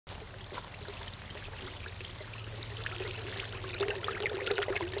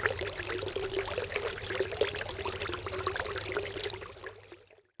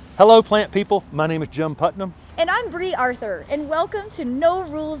Hello plant people, my name is Jim Putnam. And I'm Bree Arthur, and welcome to No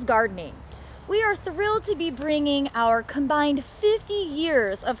Rules Gardening. We are thrilled to be bringing our combined 50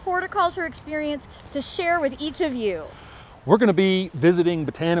 years of horticulture experience to share with each of you. We're going to be visiting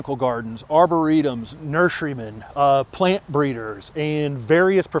botanical gardens, arboretums, nurserymen, plant breeders, and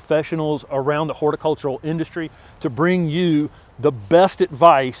various professionals around the horticultural industry to bring you the best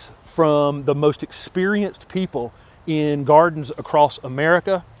advice from the most experienced people in gardens across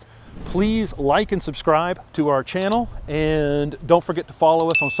America. Please like and subscribe to our channel, and don't forget to follow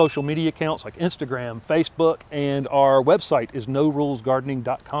us on social media accounts like Instagram, Facebook, and our website is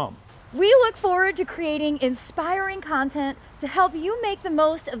norulesgardening.com. We look forward to creating inspiring content to help you make the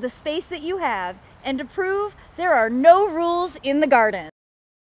most of the space that you have and to prove there are no rules in the garden.